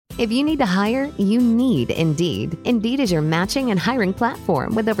If you need to hire, you need Indeed. Indeed is your matching and hiring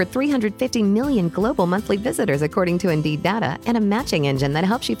platform with over 350 million global monthly visitors according to Indeed data and a matching engine that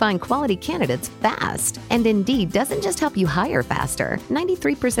helps you find quality candidates fast. And Indeed doesn't just help you hire faster.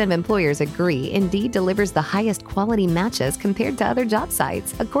 93% of employers agree Indeed delivers the highest quality matches compared to other job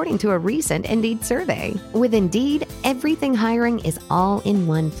sites, according to a recent Indeed survey. With Indeed, everything hiring is all in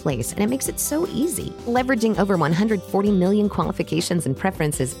one place, and it makes it so easy. Leveraging over 140 million qualifications and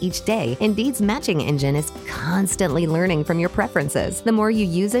preferences each day, Indeed's matching engine is constantly learning from your preferences. The more you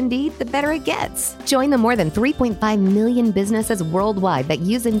use Indeed, the better it gets. Join the more than 3.5 million businesses worldwide that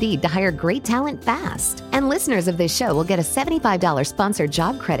use Indeed to hire great talent fast. And listeners of this show will get a $75 sponsored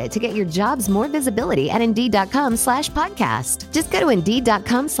job credit to get your jobs more visibility at Indeed.com/podcast. Just go to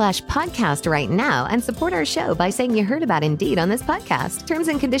Indeed.com/podcast right now and support our show by saying you heard about Indeed on this podcast. Terms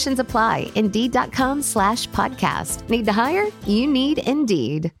and conditions apply. Indeed.com/podcast. Need to hire? You need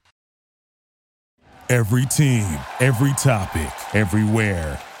Indeed. Every team, every topic,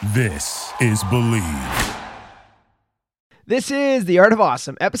 everywhere. This is Believe. This is The Art of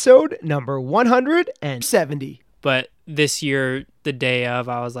Awesome, episode number 170. But this year, the day of,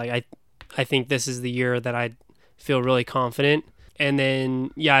 I was like, I think this is the year that I feel really confident. And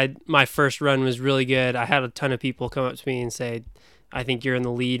then, my first run was really good. I had a ton of people come up to me and say, I think you're in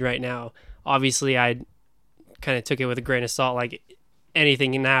the lead right now. Obviously, I kind of took it with a grain of salt. Like,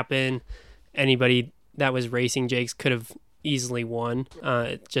 anything can happen. Anybody that was racing Jake's could have easily won,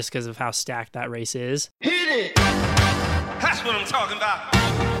 just because of how stacked that race is. Hit it! That's what I'm talking about.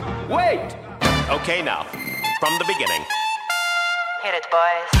 Wait! Okay, now, from the beginning. Hit it,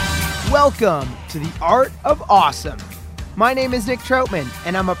 boys. Welcome to The Art of Awesome. My name is Nick Troutman,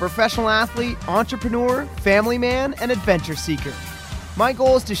 and I'm a professional athlete, entrepreneur, family man, and adventure seeker. My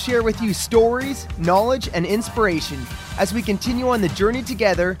goal is to share with you stories, knowledge, and inspiration as we continue on the journey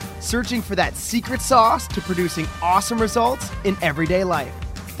together, searching for that secret sauce to producing awesome results in everyday life.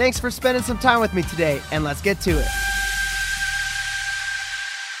 Thanks for spending some time with me today, and let's get to it.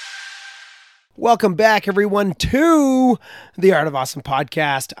 Welcome back, everyone, to the Art of Awesome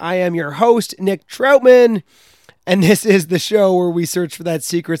podcast. I am your host, Nick Troutman, and this is the show where we search for that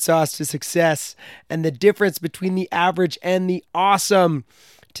secret sauce to success and the difference between the average and the awesome.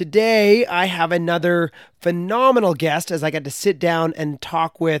 Today, I have another phenomenal guest as I got to sit down and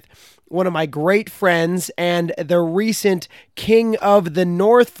talk with one of my great friends and the recent king of the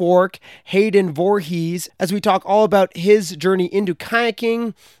North Fork, Hayden Voorhees, as we talk all about his journey into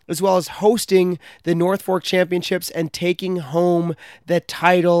kayaking, as well as hosting the North Fork Championships and taking home the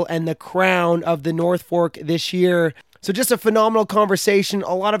title and the crown of the North Fork this year. So just a phenomenal conversation,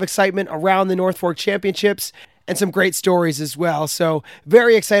 a lot of excitement around the North Fork Championships, and some great stories as well. So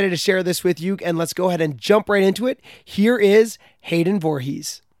very excited to share this with you, and let's go ahead and jump right into it. Here is Hayden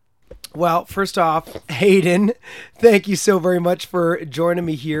Voorhees. Well, first off, Hayden, thank you so very much for joining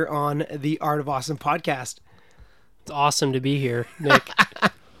me here on the Art of Awesome podcast. It's awesome to be here, Nick.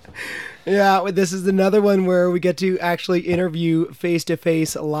 Yeah, this is another one where we get to actually interview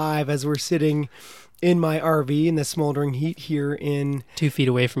face-to-face live as we're sitting in my RV in the smoldering heat here in... 2 feet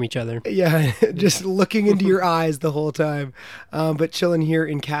away from each other. Yeah, just looking into your eyes the whole time, but chilling here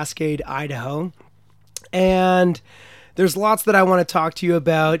in Cascade, Idaho. And there's lots that I want to talk to you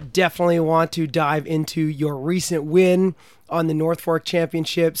about. Definitely want to dive into your recent win on the North Fork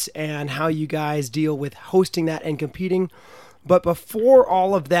Championships and how you guys deal with hosting that and competing. But before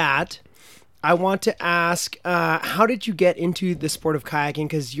all of that, I want to ask, how did you get into the sport of kayaking?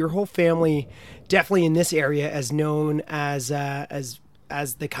 Because your whole family, definitely in this area, is known as the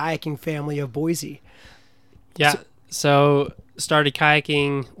kayaking family of Boise. Yeah, so started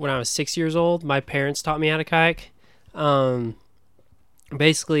kayaking when I was 6 years old. My parents taught me how to kayak.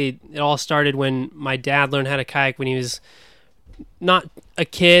 Basically, it all started when my dad learned how to kayak when he was not a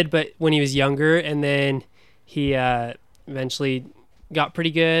kid, but when he was younger, and then he eventually got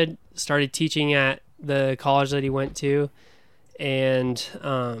pretty good, started teaching at the college that he went to, and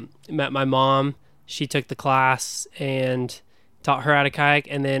met my mom. She took the class and taught her how to kayak,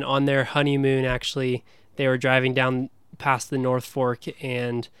 and then on their honeymoon, actually, they were driving down past the North Fork,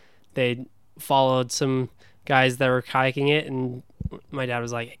 and they followed some guys that were kayaking it, and my dad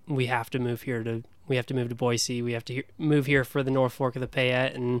was like, we have to move to Boise. We have to move here for the North Fork of the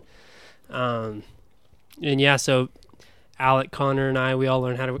Payette. And yeah, so Alec, Connor, and I, we all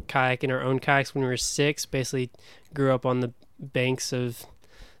learned how to kayak in our own kayaks when we were 6, basically grew up on the banks of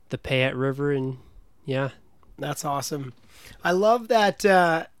the Payette River. And yeah. That's awesome. I love that,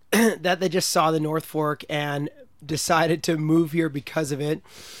 that they just saw the North Fork and decided to move here because of it.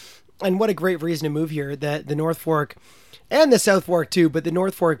 And what a great reason to move here. That the North Fork And the South Fork too, but the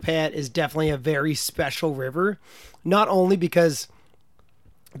North Fork Payette is definitely a very special river, not only because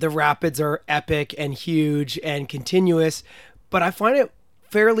the rapids are epic and huge and continuous, but I find it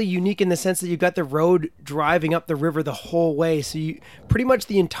fairly unique in the sense that you've got the road driving up the river the whole way. So you pretty much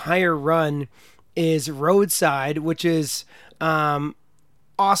the entire run is roadside, which is awesome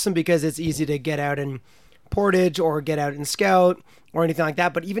because it's easy to get out in Portage or get out in Scout or anything like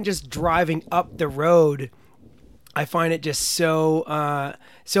that. But even just driving up the road, I find it just so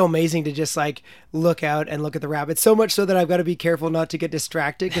amazing to just like look out and look at the rapids. So much so that I've got to be careful not to get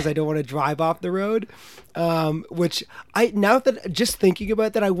distracted because I don't want to drive off the road. Which now that just thinking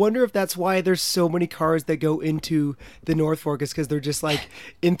about that, I wonder if that's why there's so many cars that go into the North Fork, is because they're just like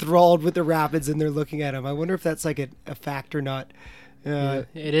enthralled with the rapids and they're looking at them. I wonder if that's like a fact or not.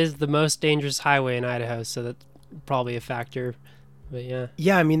 It is the most dangerous highway in Idaho, so that's probably a factor. But yeah.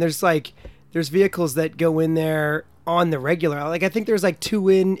 Yeah, I mean, there's vehicles that go in there on the regular. Like I think there's like 2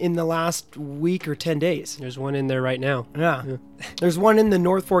 in the last week or 10 days. There's one in there right now. Yeah. There's one in the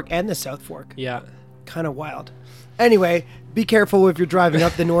North Fork and the South Fork. Yeah. Kind of wild. Anyway, be careful if you're driving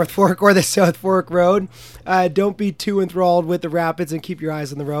up the North Fork or the South Fork Road. Don't be too enthralled with the rapids and keep your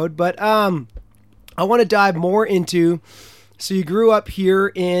eyes on the road. But I want to dive more into, so you grew up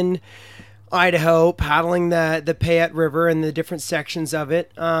here in Idaho, paddling the Payette River and the different sections of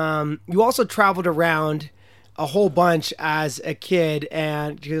it. You also traveled around a whole bunch as a kid,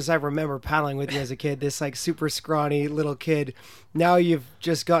 and because I remember paddling with you as a kid, this like super scrawny little kid. Now you've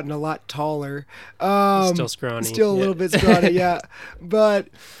just gotten a lot taller. Still scrawny. Still a little bit scrawny, yeah. But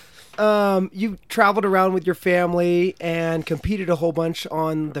you traveled around with your family and competed a whole bunch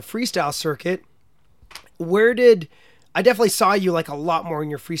on the freestyle circuit. I definitely saw you like a lot more in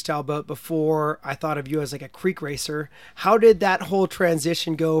your freestyle boat before I thought of you as like a creek racer. How did that whole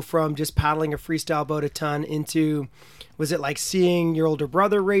transition go from just paddling a freestyle boat a ton into, was it like seeing your older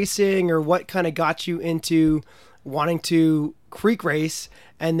brother racing, or what kind of got you into wanting to creek race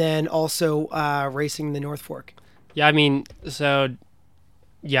and then also racing the North Fork? Yeah, I mean,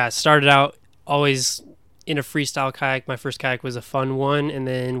 started out always in a freestyle kayak. My first kayak was a fun one, and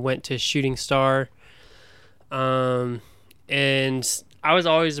then went to Shooting Star. And I was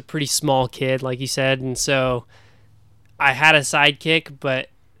always a pretty small kid, like you said, and so I had a sidekick, but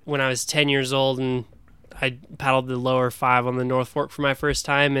when I was 10 years old and I paddled the lower 5 on the North Fork for my first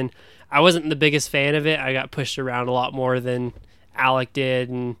time, and I wasn't the biggest fan of it. I got pushed around a lot more than Alec did,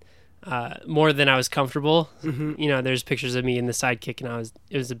 and more than I was comfortable. Mm-hmm. You know, there's pictures of me in the sidekick, and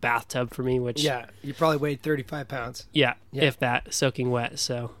it was a bathtub for me, which... Yeah, you probably weighed 35 pounds. Yeah, if that, soaking wet,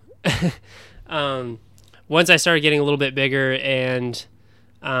 so... Once I started getting a little bit bigger and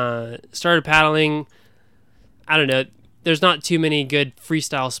started paddling, I don't know, there's not too many good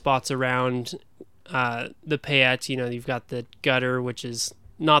freestyle spots around the Payette. You know, you've got the Gutter, which is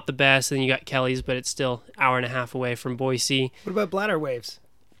not the best, and you got Kelly's, but it's still an hour and a half away from Boise. What about bladder waves?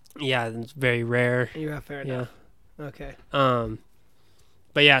 Yeah, it's very rare. Yeah, fair enough. Yeah. Okay.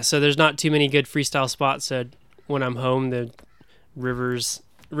 But yeah, so there's not too many good freestyle spots. So when I'm home, the river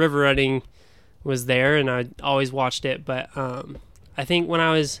running was there, and I always watched it. But I think when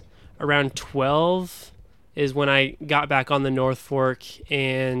I was around 12 is when I got back on the North Fork,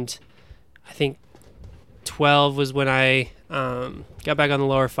 and I think 12 was when I got back on the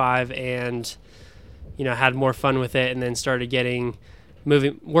lower 5 and, you know, had more fun with it, and then started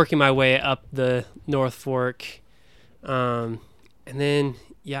working my way up the North Fork. And then,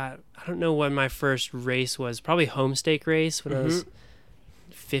 yeah, I don't know when my first race was, probably homestake race when I was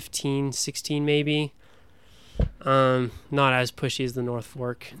 15, 16 maybe. Not as pushy as the North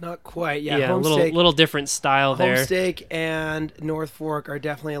Fork. Not quite, yeah. Yeah, a little different style there. Homestake and North Fork are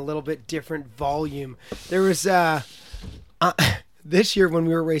definitely a little bit different volume. There was this year when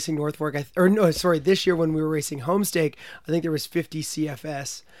we were racing North Fork, this year when we were racing Homestake, I think there was 50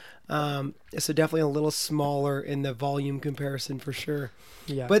 CFS. So definitely a little smaller in the volume comparison for sure.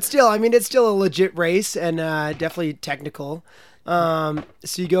 Yeah. But still, I mean, it's still a legit race and definitely technical. So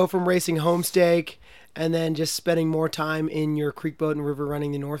you go from racing Homestake and then just spending more time in your creek boat and river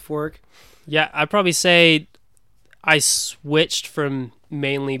running the North Fork. Yeah, I'd probably say I switched from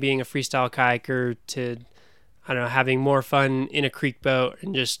mainly being a freestyle kayaker to, I don't know, having more fun in a creek boat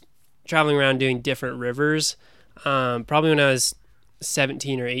and just traveling around doing different rivers. Probably when I was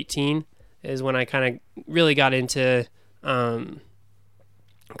 17 or 18 is when I kind of really got into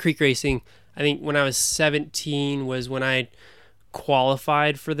creek racing. I think when I was 17 was when I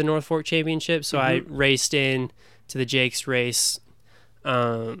qualified for the North Fork Championship. So I raced in to the Jake's race.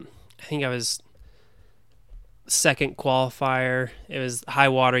 I think I was second qualifier. It was high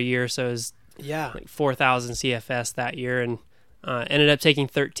water year, so it was Yeah. like 4,000 CFS that year, and ended up taking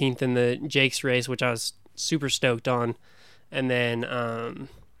 13th in the Jake's race, which I was super stoked on. And then, I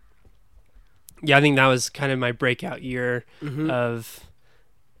think that was kind of my breakout year of,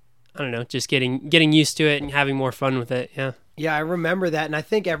 I don't know, just getting used to it and having more fun with it. Yeah. Yeah, I remember that. And I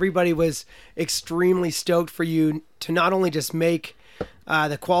think everybody was extremely stoked for you to not only just make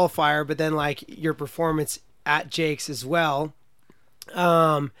the qualifier, but then like your performance at Jake's as well.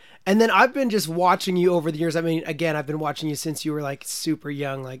 And then I've been just watching you over the years. I mean, again, I've been watching you since you were like super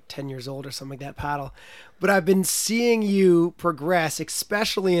young, like 10 years old or something like that, paddle. But I've been seeing you progress,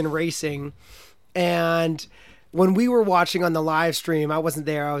 especially in racing. And when we were watching on the live stream, I wasn't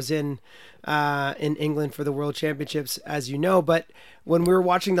there. I was in England for the World Championships, as you know. But when we were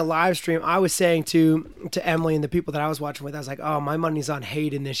watching the live stream, I was saying to Emily and the people that I was watching with, I was like, "Oh, my money's on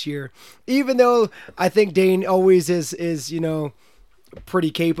Hayden this year." Even though I think Dane always is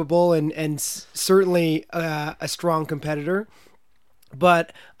pretty capable and certainly a strong competitor.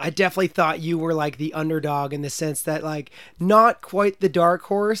 But I definitely thought you were like the underdog in the sense that like not quite the dark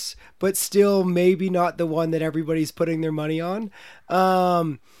horse, but still maybe not the one that everybody's putting their money on.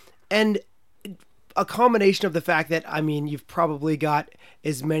 And a combination of the fact that, I mean, you've probably got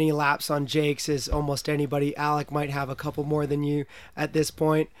as many laps on Jake's as almost anybody. Alec might have a couple more than you at this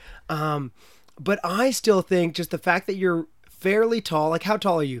point. But I still think just the fact that you're fairly tall, like how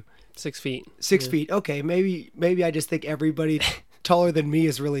tall are you? 6 feet. 6 feet. Okay. Maybe I just think everybody taller than me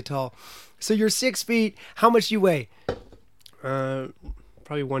is really tall. So you're 6 feet. How much do you weigh?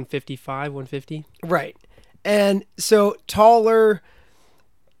 Probably 155, 150. Right. And so taller,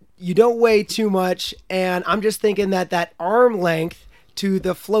 you don't weigh too much. And I'm just thinking that arm length to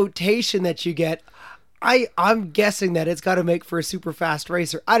the flotation that you get, I'm guessing that it's got to make for a super fast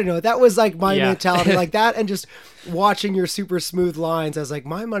racer. I don't know. That was like my mentality like that. And just watching your super smooth lines, I was like,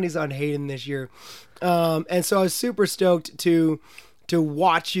 my money's on Hayden this year. And so I was super stoked to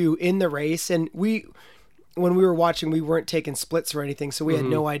watch you in the race. And when we were watching, we weren't taking splits or anything. So we had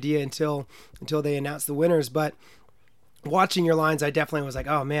no idea until they announced the winners. But watching your lines, I definitely was like,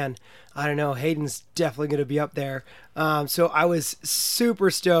 oh man, I don't know. Hayden's definitely going to be up there. So I was super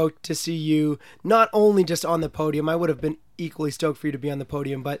stoked to see you not only just on the podium. I would have been equally stoked for you to be on the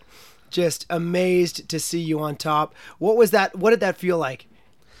podium, but just amazed to see you on top. What was that? What did that feel like?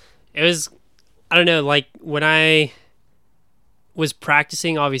 It was, I don't know, like when I was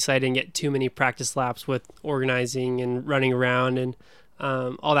practicing, obviously I didn't get too many practice laps with organizing and running around and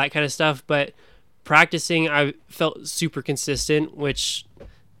all that kind of stuff, but practicing I felt super consistent, which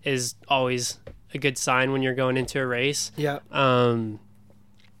is always a good sign when you're going into a race. Yeah.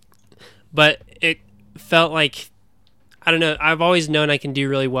 But it felt like, I don't know, I've always known I can do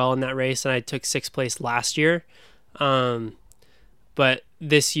really well in that race, and I took 6th place last year. But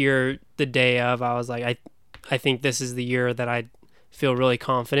this year, the day of, I was like, I think this is the year that I feel really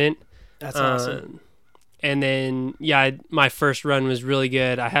confident. That's awesome. And then, my first run was really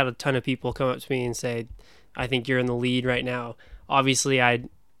good. I had a ton of people come up to me and say, I think you're in the lead right now. Obviously, I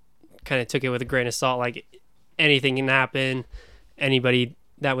kind of took it with a grain of salt. Like, anything can happen. Anybody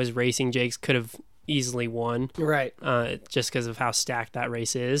that was racing Jake's could have easily won. Right. Just because of how stacked that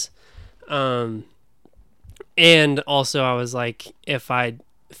race is. And also, I was like, if I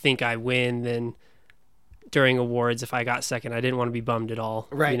think I win, then during awards, if I got second, I didn't want to be bummed at all.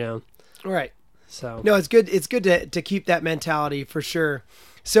 Right. You know? Right. So no, it's good. It's good to keep that mentality for sure.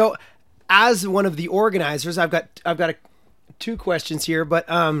 So, as one of the organizers, I've got 2 questions here. But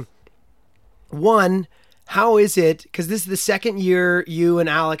one, how is it? Because this is the second year you and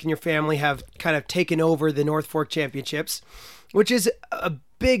Alec and your family have kind of taken over the North Fork Championships, which is a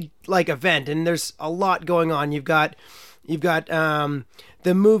big like event, and there's a lot going on. You've got the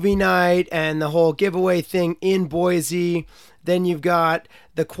movie night and the whole giveaway thing in Boise. Then you've got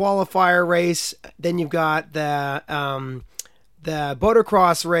the qualifier race. Then you've got the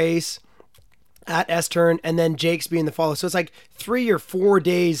motocross race at Estern, and then Jake's being the follow. So it's like 3 or 4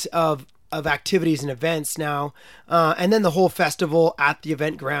 days of activities and events now. And then the whole festival at the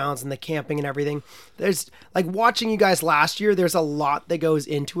event grounds and the camping and everything. There's like watching you guys last year, there's a lot that goes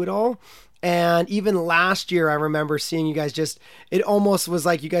into it all. And even last year, I remember seeing you guys it almost was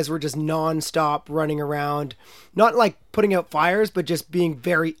like you guys were just nonstop running around, not like putting out fires, but just being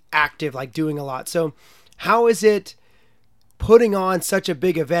very active, like doing a lot. So how is it putting on such a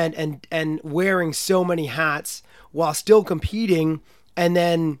big event and wearing so many hats while still competing and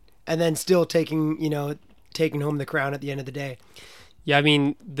then still taking home the crown at the end of the day? Yeah, I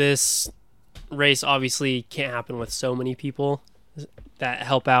mean, this race obviously can't happen with so many people that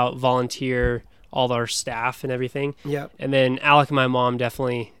help out, volunteer, all our staff and everything. Yeah. And then Alec and my mom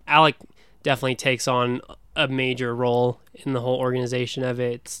Alec definitely takes on a major role in the whole organization of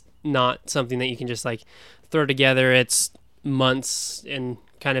it. It's not something that you can just like throw together. It's months and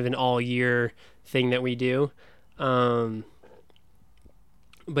kind of an all year thing that we do. But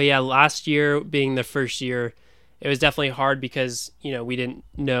yeah, last year being the first year, it was definitely hard because, we didn't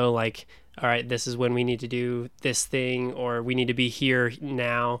know like, all right, this is when we need to do this thing, or we need to be here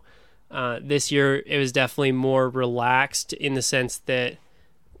now. This year, it was definitely more relaxed in the sense that,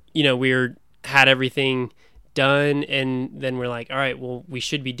 had everything done, and then we're like, all right, well, we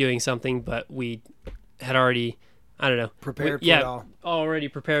should be doing something, but we had already, I don't know, Prepared for it all. already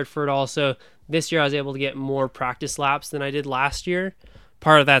prepared for it all. So this year, I was able to get more practice laps than I did last year.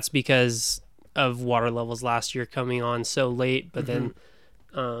 Part of that's because of water levels last year coming on so late, but then,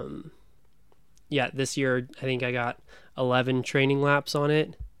 this year I think I got 11 training laps on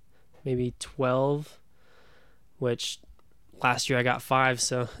it, maybe 12, which last year I got 5.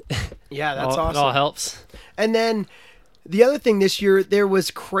 So Yeah, that's awesome. It all helps. And then the other thing this year, there was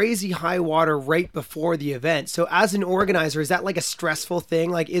crazy high water right before the event. So as an organizer, is that like a stressful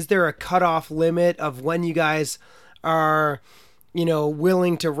thing? Like, is there a cutoff limit of when you guys are,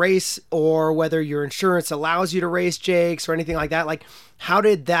 willing to race, or whether your insurance allows you to race, Jakes, or anything like that? Like, how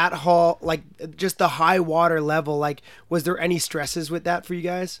did that whole, like, just the high water level, like, was there any stresses with that for you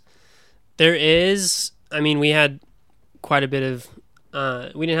guys? There is. I mean, we had quite a bit of,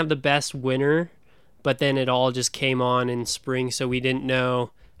 we didn't have the best winter, but then it all just came on in spring, so we didn't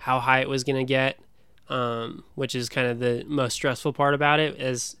know how high it was going to get, which is kind of the most stressful part about it,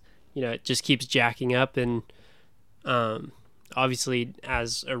 is, it just keeps jacking up. And obviously,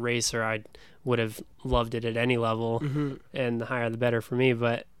 as a racer, I would have loved it at any level, and the higher the better for me.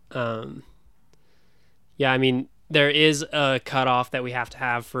 But I mean, there is a cutoff that we have to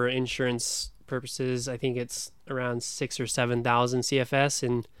have for insurance purposes. I think it's around 6,000 or 7,000 CFS,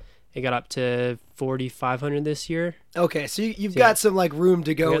 and it got up to 4,500 this year. Okay, so you've got some like room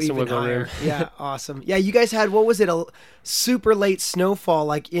to go even higher. Yeah, awesome. Yeah, you guys had, what was it, a super late snowfall,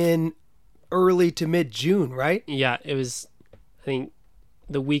 like in early to mid June, right? Yeah, it was. I think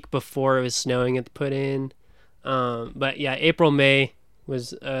the week before it was snowing at the put in. But yeah, April, May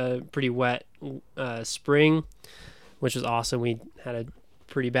was a pretty wet spring, which was awesome. We had a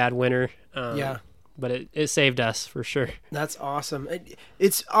pretty bad winter. But it saved us for sure. That's awesome.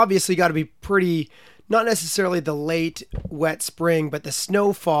 It's obviously got to be pretty, not necessarily the late wet spring, but the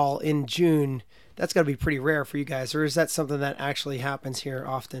snowfall in June, that's got to be pretty rare for you guys. Or is that something that actually happens here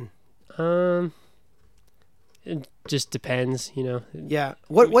often? It just depends, Yeah.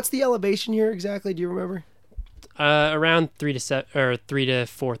 What's the elevation here exactly? Do you remember? Around 3,000 to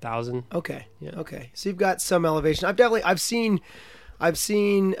 4,000. Okay. Yeah. Okay. So you've got some elevation. I've seen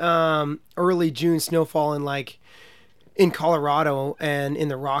early June snowfall in Colorado and in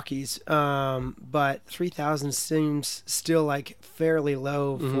the Rockies. But 3,000 seems still like fairly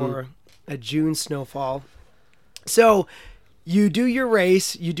low for a June snowfall. So you do your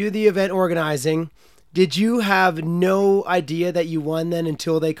race, you do the event organizing. Did you have no idea that you won then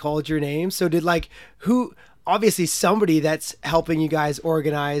until they called your name? So obviously somebody that's helping you guys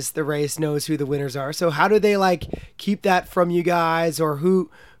organize the race knows who the winners are. So how do they keep that from you guys, or who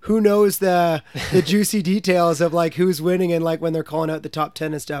knows the juicy details of who's winning and when they're calling out the top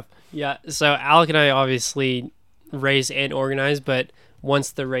 10 and stuff? Yeah. So Alec and I obviously race and organize, but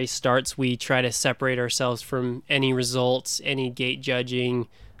once the race starts, we try to separate ourselves from any results, any gate judging.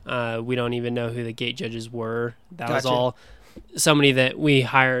 We don't even know who the gate judges were. That was all somebody that we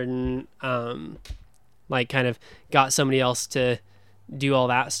hired and kind of got somebody else to do all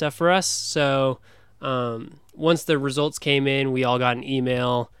that stuff for us. So once the results came in, we all got an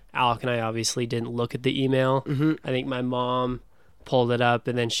email. Alec and I obviously didn't look at the email. I think my mom pulled it up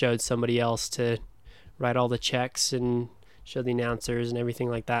and then showed somebody else to write all the checks and show the announcers and everything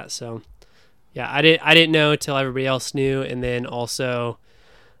like that. So yeah, I didn't know till everybody else knew. And then also,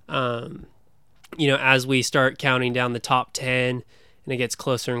 as we start counting down the top 10 and it gets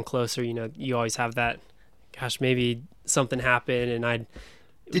closer and closer, you always have that, gosh, maybe something happened and I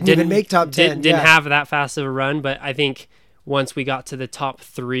didn't even make top 10. Didn't have that fast of a run. But I think once we got to the top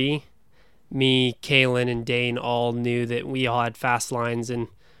 3, me, Kaylin, and Dane all knew that we all had fast lines and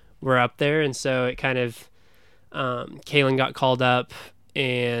were up there. And so it kind of, Kaylin got called up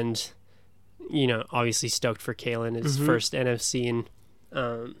and, obviously stoked for Kaylin, his first NFC, and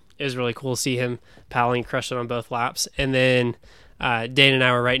it was really cool to see him paddling, crush it on both laps. And then Dane and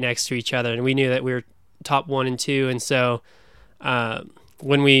I were right next to each other, and we knew that we were top 1 and 2. And so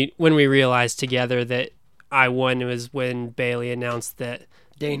when we realized together that I won, it was when Bailey announced that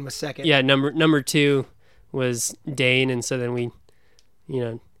Dane was second. Yeah, number 2 was Dane, and so then we,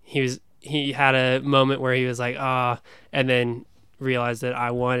 he was he had a moment where he was like, and then realized that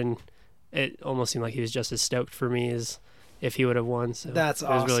I won, and it almost seemed like he was just as stoked for me as if he would have won. So that's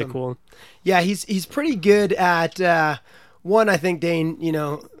awesome. It was really cool. Yeah, he's pretty good at one. I think Dane,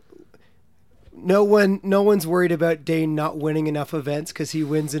 no one's worried about Dane not winning enough events because he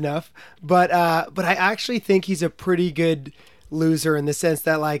wins enough. But I actually think he's a pretty good loser in the sense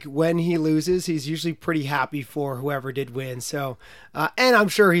that, like, when he loses, he's usually pretty happy for whoever did win. So, and I'm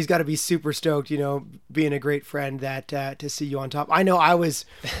sure he's got to be super stoked, being a great friend that to see you on top. I know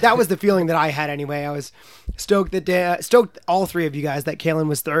that was the feeling that I had anyway. I was stoked stoked all three of you guys that Kalen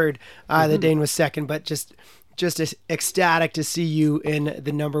was third, that Dane was second, but just ecstatic to see you in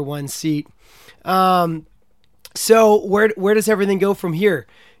the number one seat. So where does everything go from here?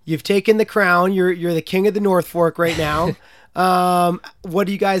 You've taken the crown. You're the king of the North Fork right now. What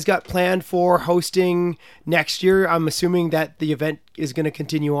do you guys got planned for hosting next year? I'm assuming that the event is going to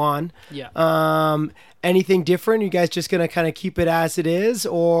continue on. Yeah. Anything different? You guys just going to kind of keep it as it is,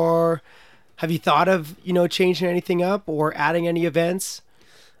 or have you thought of, changing anything up or adding any events?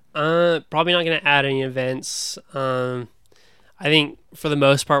 Probably not going to add any events. I think for the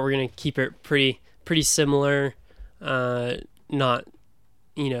most part, we're going to keep it pretty similar. Not,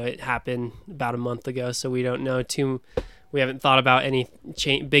 it happened about a month ago, so we don't know we haven't thought about any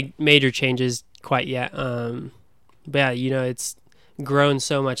big major changes quite yet. But yeah, it's grown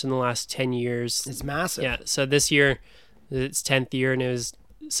so much in the last 10 years. It's massive. Yeah. So this year, it's 10th year, and it was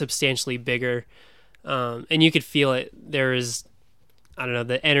substantially bigger. And you could feel it. There is, I don't know,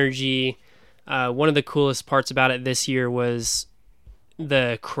 the energy. One of the coolest parts about it this year was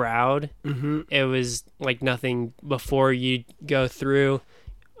the crowd. Mm-hmm. It was like nothing before. You go through,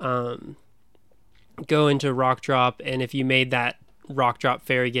 go into rock drop, and if you made that rock drop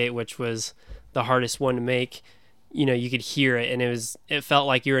fairy gate, which was the hardest one to make, you could hear it, and it felt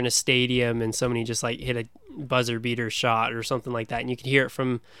like you're in a stadium and somebody just like hit a buzzer beater shot or something like that, and you could hear it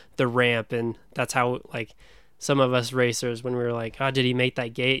from the ramp. And that's how, like, some of us racers, when we were like, did he make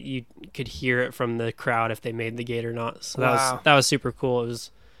that gate, you could hear it from the crowd if they made the gate or not. So that was super cool. It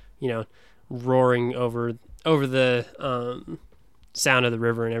was, roaring over the sound of the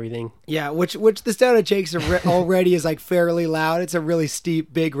river and everything. Yeah, which the sound of Jake's already is like fairly loud. It's a really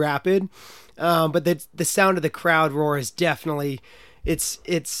steep, big rapid, but the sound of the crowd roar is definitely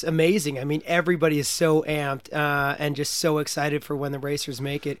it's amazing. I mean, everybody is so amped and just so excited for when the racers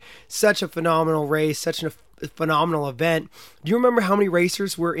make it. Such a phenomenal race, such a phenomenal event. Do you remember how many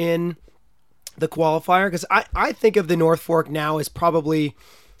racers were in the qualifier? Because I think of the North Fork now as probably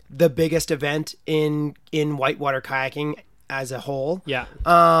the biggest event in whitewater kayaking as a whole. Yeah.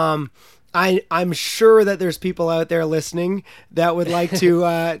 I'm sure that there's people out there listening that would like to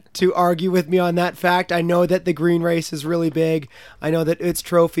argue with me on that fact. I know that the green race is really big. I know that its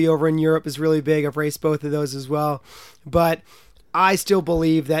trophy over in Europe is really big. I've raced both of those as well. But I still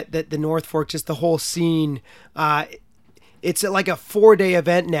believe that the North Fork, just the whole scene, it's like a 4-day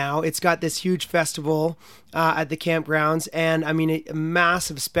event now. It's got this huge festival at the campgrounds, and I mean, a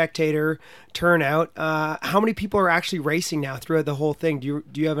massive spectator turnout. How many people are actually racing now throughout the whole thing? Do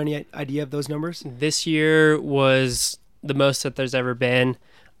you have any idea of those numbers? This year was the most that there's ever been.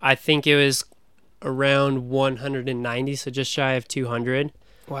 I think it was around 190, so just shy of 200.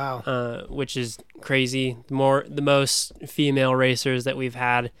 Wow. Which is crazy. The most female racers that we've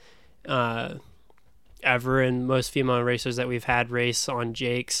had ever, and most female racers that we've had race on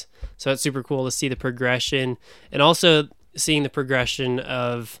Jake's. So it's super cool to see the progression, and also seeing the progression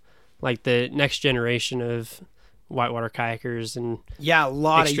of like the next generation of whitewater kayakers and a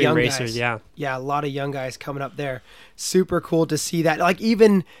lot of young racers. Guys. Yeah, a lot of young guys coming up there. Super cool to see that. Like,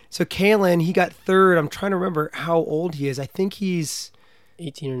 even so, Kalen, he got third. I'm trying to remember how old he is. I think he's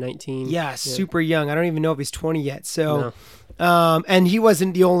 18 or 19. Yeah, super young. I don't even know if he's 20 yet. So, and he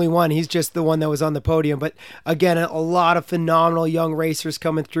wasn't the only one. He's just the one that was on the podium. But again, a lot of phenomenal young racers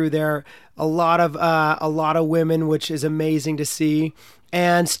coming through there. A lot of women, which is amazing to see.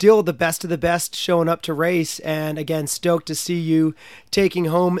 And still the best of the best showing up to race. And again, stoked to see you taking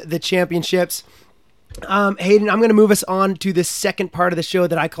home the championships. Hayden, I'm going to move us on to the second part of the show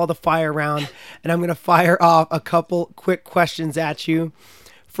that I call the fire round, and I'm going to fire off a couple quick questions at you.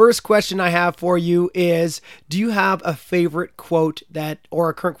 First question I have for you is, do you have a favorite quote or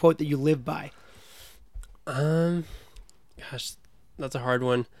a current quote that you live by? Gosh, that's a hard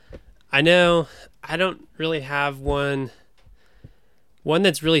one. I know I don't really have one. One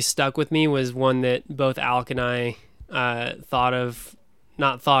that's really stuck with me was one that both Alec and I but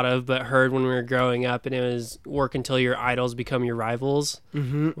heard when we were growing up, and it was work until your idols become your rivals,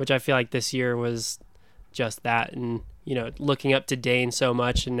 which I feel like this year was just that. And, looking up to Dane so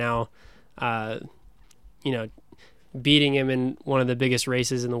much, and now you know, beating him in one of the biggest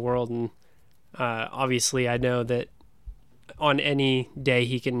races in the world. And obviously I know that on any day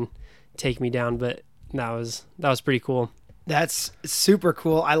he can take me down, but that was pretty cool. That's super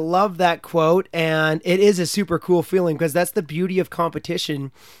cool. I love that quote, and it is a super cool feeling because that's the beauty of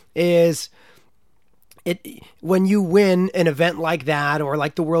competition is when you win an event like that or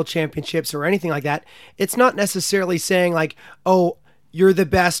like the World Championships or anything like that, it's not necessarily saying like, oh, you're the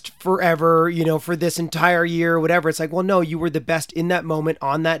best forever, you know, for this entire year or whatever. It's like, well, no, you were the best in that moment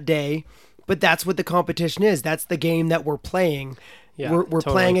on that day, but that's what the competition is. That's the game that we're playing. Yeah, we're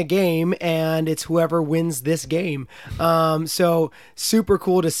totally. playing a game, and it's whoever wins this game. So super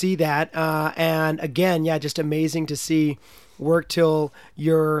cool to see that. And again, yeah, just amazing to see work till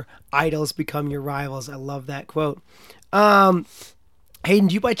your idols become your rivals. I love that quote. Hayden,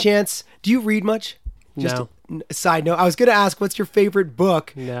 do you read much? No. A side note, I was going to ask, what's your favorite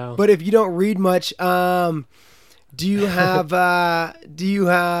book? No. But if you don't read much, do you have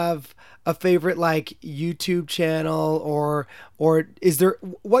a favorite like YouTube channel or is there,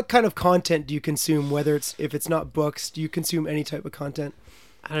 what kind of content do you consume? If it's not books, do you consume any type of content?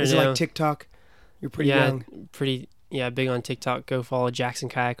 I don't Is know. it like TikTok? You're pretty young. Big on TikTok. Go follow Jackson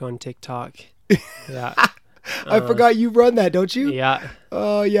Kayak on TikTok. Yeah. I forgot you run that, don't you? Yeah.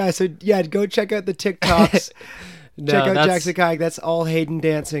 Oh yeah. So yeah, go check out the TikToks. Check out that's- Jackson Kayak. That's all Hayden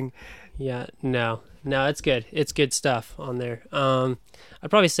dancing. Yeah. No, it's good. It's good stuff on there. I'd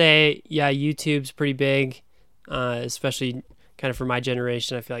probably say, yeah, YouTube's pretty big, especially kind of for my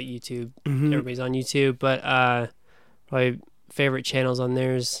generation. I feel like YouTube, everybody's on YouTube, but probably favorite channels on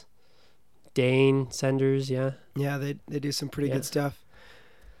there's Dane Senders. Yeah. Yeah, they do some pretty good stuff.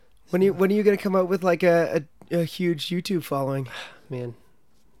 When are you gonna come out with like a huge YouTube following? Man,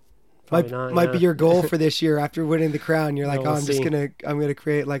 probably Might be your goal for this year after winning the crown. You're like, we'll I'm see. gonna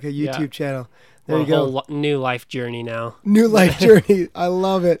create like a YouTube channel. There Well, you go. whole new life journey now. New life journey. I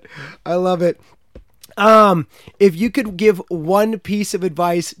love it. If you could give one piece of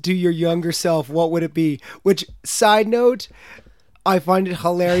advice to your younger self, what would it be? Which, side note, I find it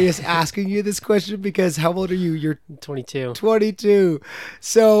hilarious asking you this question because how old are you? You're 22. 22.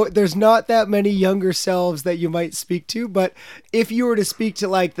 So there's not that many younger selves that you might speak to, but if you were to speak to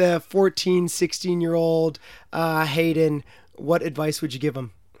like the 14, 16-year-old Hayden, what advice would you give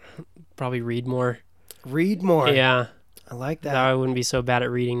him? Probably read more. Read more. Yeah. I like that. I wouldn't be so bad at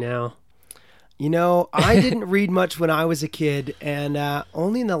reading now. You know, I didn't read much when I was a kid, and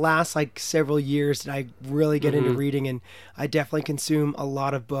only in the last like several years did I really get into reading, and I definitely consume a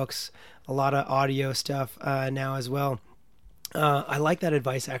lot of books, a lot of audio stuff now as well. I like that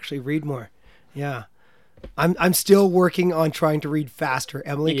advice, actually. Read more. Yeah. I'm still working on trying to read faster.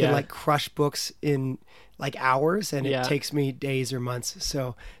 Emily can like crush books in like hours, and it takes me days or months.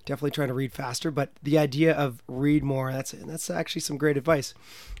 So definitely trying to read faster. But the idea of read more, that's actually some great advice.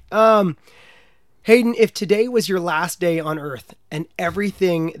 Hayden, if today was your last day on Earth and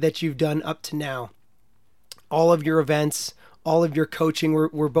everything that you've done up to now, all of your events, all of your coaching,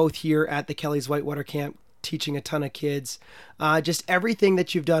 we're both here at the Kelly's Whitewater Camp teaching a ton of kids, just everything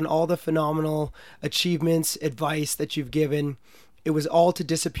that you've done, all the phenomenal achievements, advice that you've given, it was all to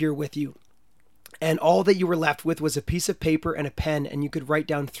disappear with you. And all that you were left with was a piece of paper and a pen, and you could write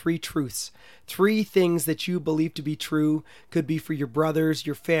down 3 truths, 3 things that you believe to be true, could be for your brothers,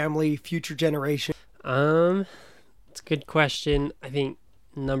 your family, future generation. It's a good question. I think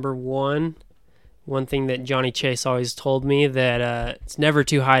number one thing that Johnny Chase always told me, that it's never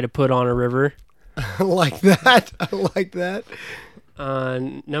too high to put on a river. I like that. I like that.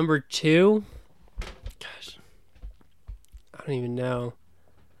 Number 2, gosh, I don't even know.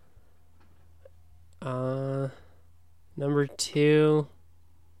 Number 2,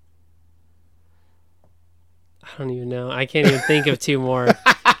 I don't even know. I can't even think of 2 more.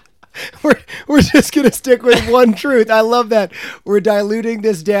 We're just gonna stick with one truth. I love that. We're diluting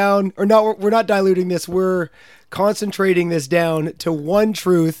this down, or not. We're not diluting this. We're concentrating this down to one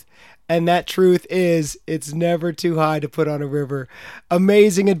truth, and that truth is it's never too high to put on a river.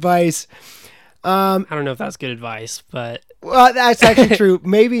 Amazing advice. I don't know if that's good advice, but Well, that's actually true.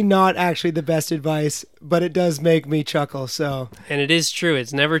 Maybe not actually the best advice, but it does make me chuckle. So, and it is true.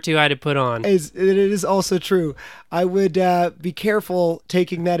 It's never too high to put on. it is also true. I would be careful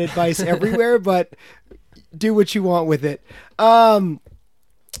taking that advice everywhere, but do what you want with it.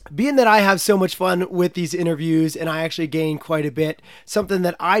 Being that I have so much fun with these interviews and I actually gain quite a bit, something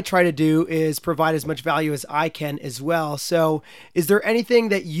that I try to do is provide as much value as I can as well. So is there anything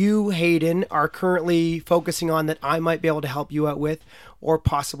that you, Hayden, are currently focusing on that I might be able to help you out with, or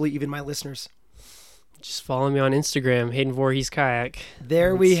possibly even my listeners? Just follow me on Instagram, Hayden Voorhees Kayak.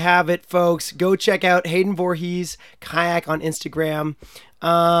 There we have it, folks. Go check out Hayden Voorhees Kayak on Instagram.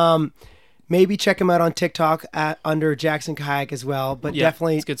 Maybe check him out on TikTok under Jackson Kayak as well. But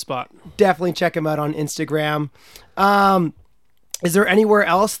definitely, it's a good spot. Definitely check him out on Instagram. Is there anywhere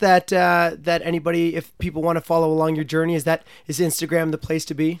else that anybody, if people want to follow along your journey, is Instagram the place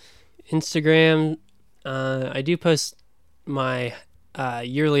to be? Instagram, I do post my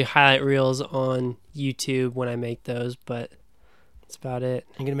yearly highlight reels on YouTube when I make those, but that's about it.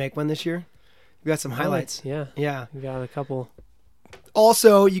 You gonna make one this year? We got some highlights. Yeah. We got a couple.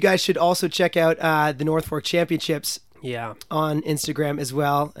 Also, you guys should also check out the North Fork Championships. Yeah. On Instagram as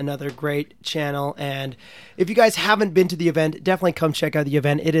well. Another great channel. And if you guys haven't been to the event, definitely come check out the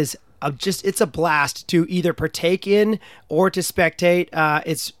event. It is it's a blast to either partake in or to spectate.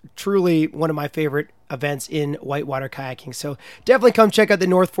 It's truly one of my favorite events in whitewater kayaking. So definitely come check out the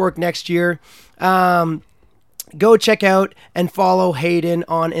North Fork next year. Go check out and follow Hayden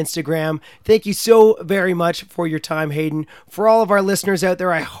on Instagram. Thank you so very much for your time, Hayden. For all of our listeners out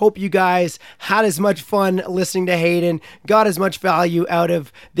there, I hope you guys had as much fun listening to Hayden, got as much value out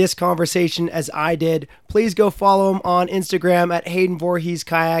of this conversation as I did. Please go follow him on Instagram at Hayden Voorhees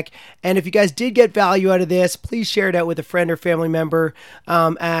Kayak. And if you guys did get value out of this, please share it out with a friend or family member,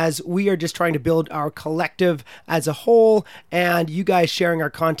 as we are just trying to build our collective as a whole. And you guys sharing our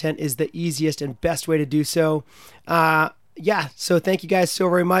content is the easiest and best way to do so. So thank you guys so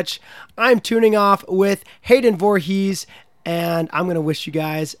very much. I'm tuning off with Hayden Voorhees, and I'm going to wish you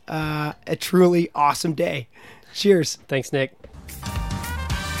guys a truly awesome day. Cheers. Thanks, Nick.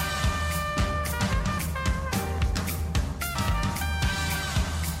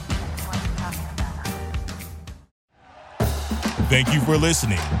 Thank you for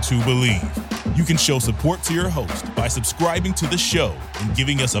listening to Believe. You can show support to your host by subscribing to the show and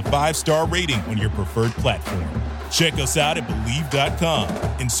giving us a 5-star rating on your preferred platform. Check us out at Believe.com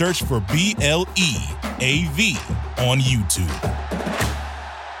and search for BLEAV on YouTube.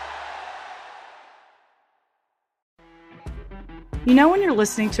 You know when you're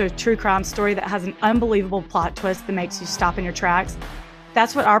listening to a true crime story that has an unbelievable plot twist that makes you stop in your tracks?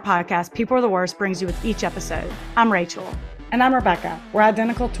 That's what our podcast, People Are the Worst, brings you with each episode. I'm Rachel. And I'm Rebecca. We're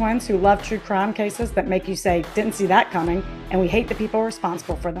identical twins who love true crime cases that make you say, didn't see that coming, and we hate the people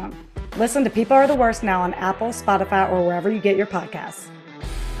responsible for them. Listen to People Are the Worst now on Apple, Spotify, or wherever you get your podcasts.